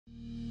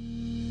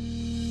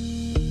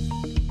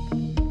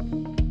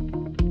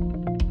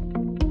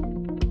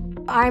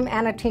I'm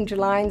Anna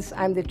Tingelines.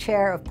 I'm the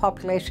chair of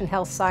Population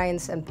Health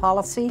Science and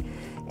Policy,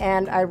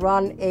 and I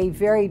run a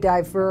very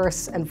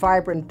diverse and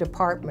vibrant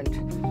department.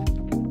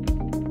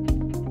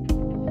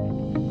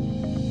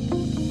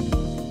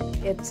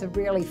 It's a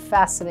really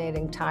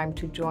fascinating time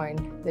to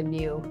join the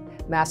new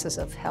Masters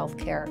of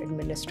Healthcare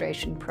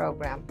Administration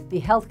program. The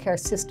healthcare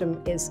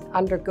system is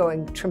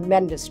undergoing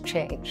tremendous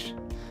change,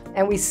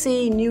 and we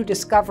see new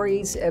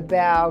discoveries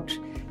about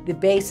the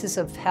basis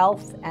of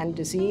health and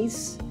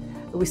disease.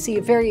 We see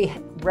a very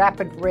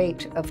rapid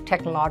rate of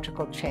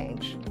technological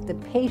change. The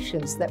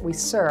patients that we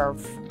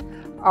serve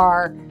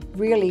are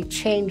really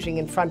changing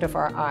in front of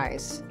our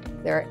eyes.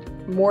 They're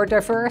more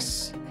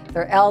diverse,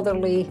 they're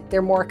elderly,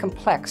 they're more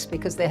complex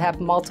because they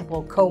have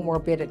multiple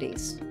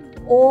comorbidities.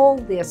 All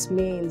this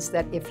means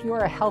that if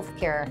you're a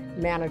healthcare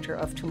manager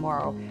of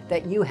tomorrow,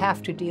 that you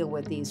have to deal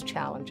with these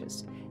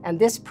challenges. And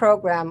this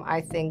program,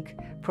 I think,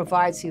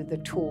 provides you the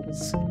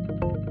tools.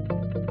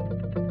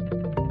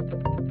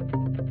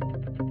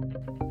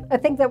 I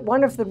think that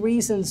one of the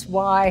reasons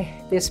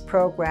why this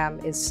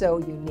program is so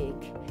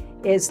unique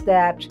is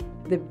that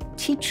the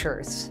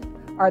teachers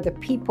are the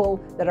people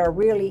that are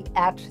really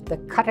at the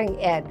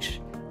cutting edge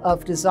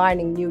of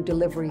designing new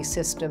delivery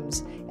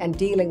systems and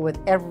dealing with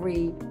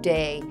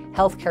everyday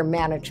healthcare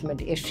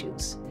management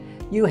issues.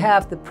 You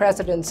have the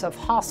presidents of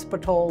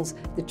hospitals,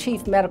 the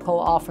chief medical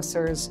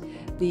officers,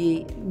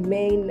 the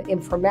main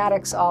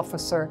informatics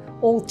officer,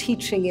 all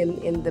teaching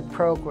in the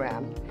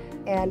program.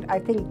 And I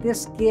think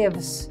this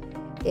gives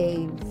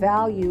a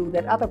value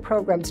that other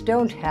programs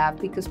don't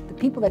have, because the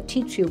people that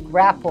teach you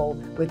grapple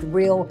with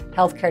real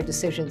healthcare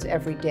decisions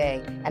every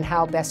day and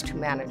how best to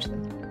manage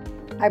them.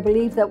 I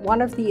believe that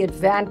one of the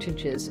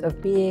advantages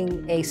of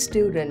being a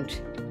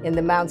student in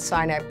the Mount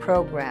Sinai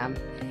program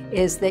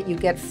is that you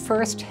get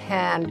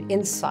first-hand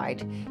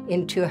insight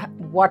into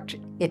what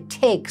it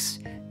takes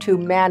to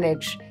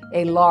manage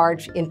a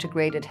large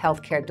integrated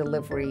healthcare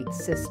delivery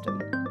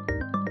system.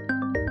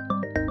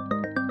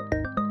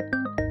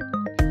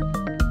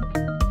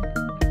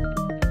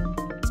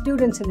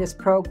 Students in this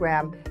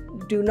program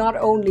do not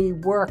only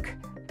work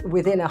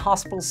within a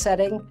hospital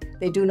setting,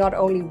 they do not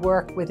only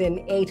work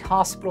within 8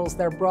 hospitals.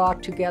 They're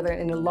brought together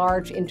in a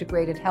large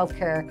integrated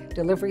healthcare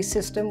delivery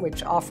system,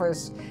 which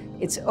offers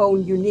its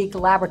own unique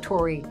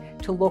laboratory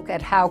to look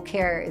at how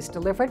care is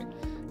delivered.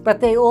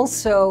 But they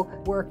also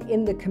work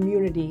in the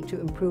community to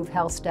improve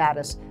health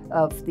status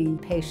of the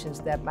patients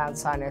that Mount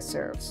Sinai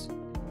serves.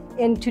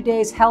 In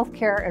today's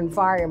healthcare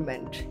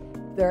environment,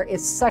 there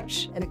is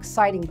such an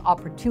exciting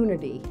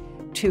opportunity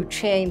to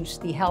change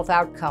the health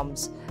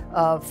outcomes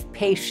of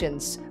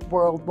patients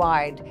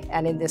worldwide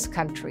and in this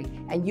country.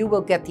 And you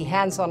will get the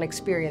hands-on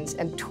experience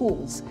and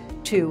tools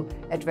to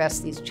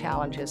address these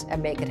challenges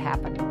and make it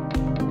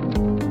happen.